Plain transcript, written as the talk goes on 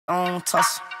on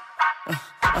tussle.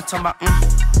 I'm talking about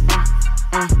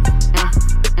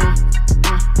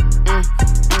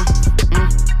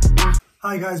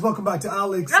Hi guys, welcome back to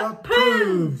Alex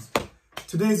Approves.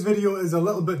 Today's video is a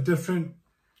little bit different.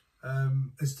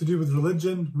 It's to do with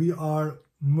religion. We are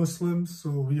Muslims, so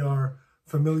we are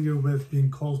familiar with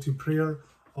being called to prayer,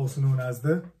 also known as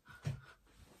the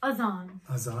Azan.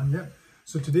 Azan, yeah.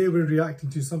 So today we're reacting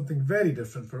to something very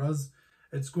different for us.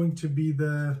 It's going to be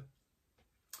the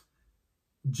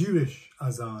Jewish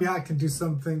Azan. Reacting to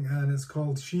something and it's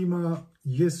called Shema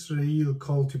Yisrael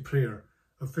Call to Prayer,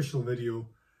 official video.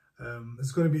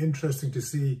 It's going to be interesting to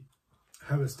see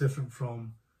how it's different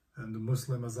from the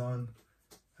Muslim Azan.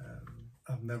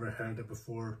 I've never heard it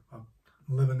before. I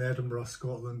live in Edinburgh,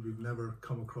 Scotland. We've never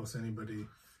come across anybody,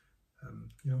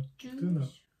 doing that.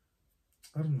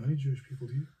 I don't know any Jewish people,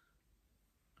 do you?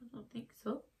 I don't think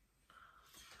so.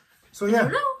 So yeah,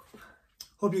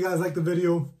 hope you guys like the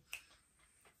video.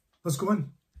 Let's go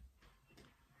in.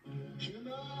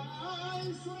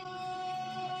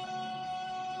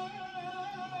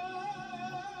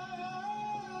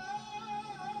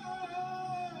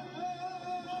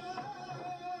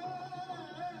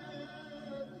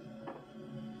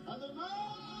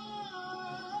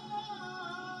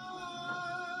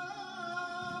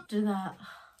 Do that.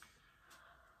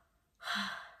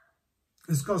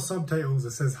 It's got subtitles.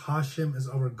 It says Hashem is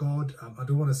our God. I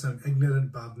don't want to sound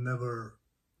ignorant, but I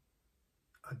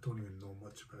don't even know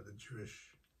much about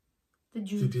the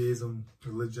Judaism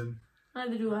religion.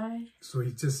 Neither do I. So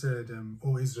he just said,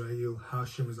 "Oh Israel,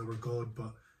 Hashem is our God," but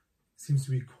it seems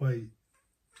to be quite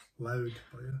loud.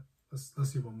 But yeah, let's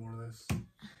see one more of this.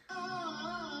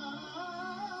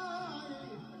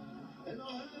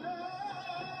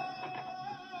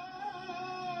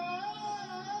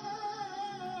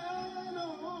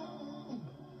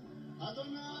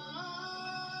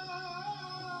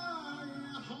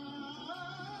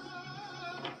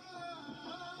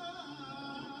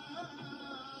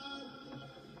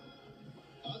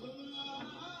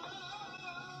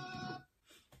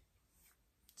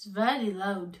 It's very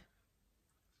loud.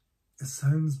 It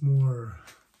sounds more...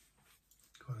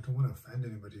 God, I don't want to offend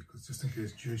anybody, because just in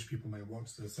case Jewish people might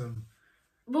watch this. But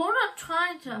we're not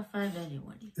trying to offend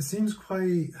anybody. It seems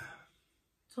quite...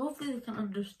 So hopefully they can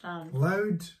understand.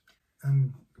 Loud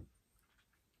and...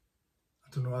 I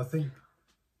don't know, I think...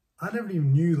 I never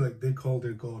even knew like they called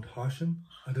their god Hashem.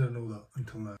 I didn't know that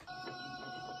until now.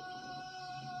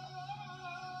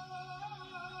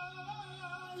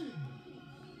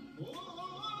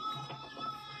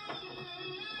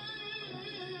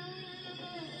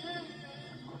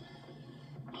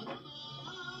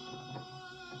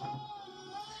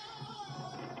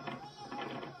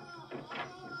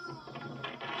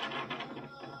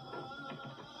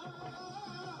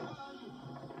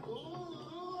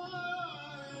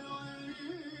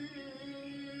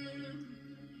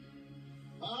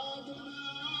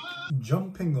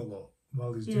 Jumping a lot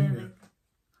while he's doing it.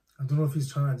 I don't know if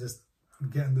he's trying to just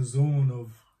get in the zone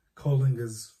of calling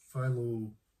his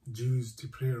fellow Jews to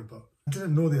prayer, but I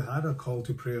didn't know they had a call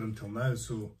to prayer until now,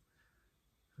 so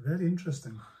very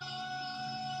interesting.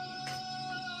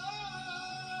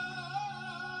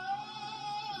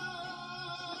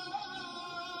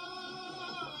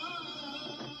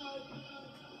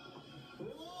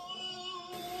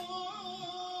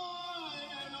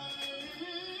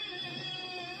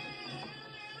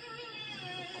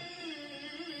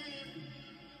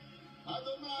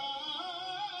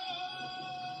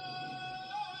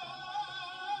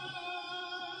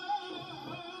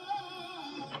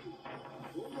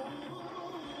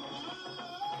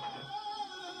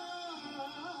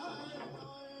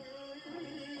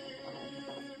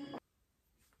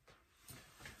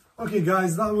 Okay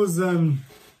guys, that was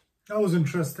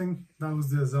interesting. That was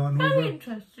the Azan. Very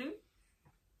interesting.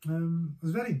 It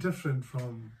was very different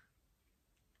from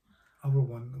our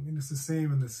one. I mean, it's the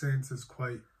same in the sense it's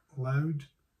quite loud.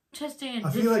 Interesting and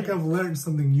I feel like I've learned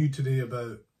something new today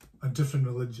about a different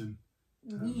religion.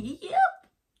 Yep.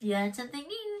 You learn something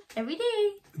new every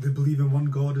day. They believe in one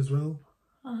God as well.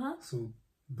 Uh-huh. So,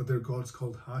 but their God's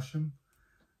called Hashem.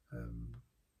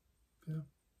 Yeah.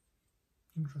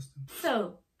 Interesting.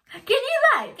 So, can you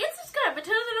like and subscribe and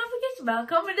turn the notification bell,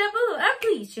 comment down below, and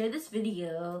please share this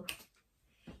video.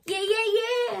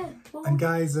 Yeah. Whoa. And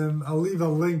guys, I'll leave a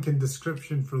link in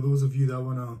description for those of you that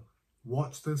want to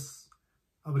watch this.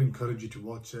 I would encourage you to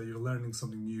watch it. You're learning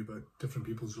something new about different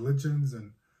people's religions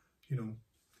and,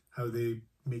 how they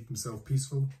make themselves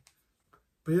peaceful.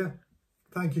 But yeah,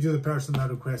 thank you to the person that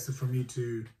requested for me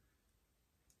to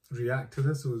react to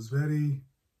this. It was very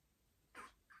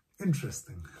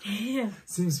Interesting. Yeah.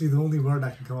 Seems to be the only word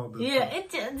I can come up with. Yeah,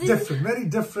 Different, very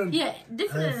different. Yeah,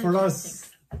 different. For us,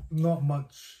 not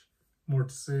much more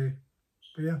to say.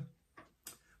 But yeah,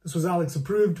 this was Alex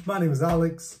approved. My name was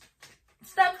Alex.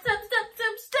 Stop.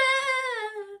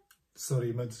 Sorry,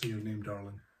 you meant to say your name,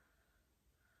 darling.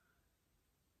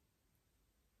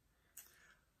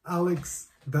 Alex,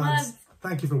 Dads,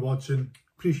 thank you for watching.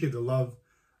 Appreciate the love.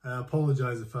 I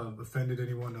apologise if I've offended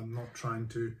anyone. I'm not trying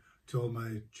to all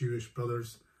my Jewish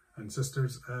brothers and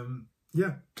sisters.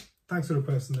 Yeah, thanks for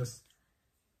requesting this.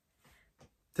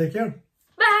 Take care.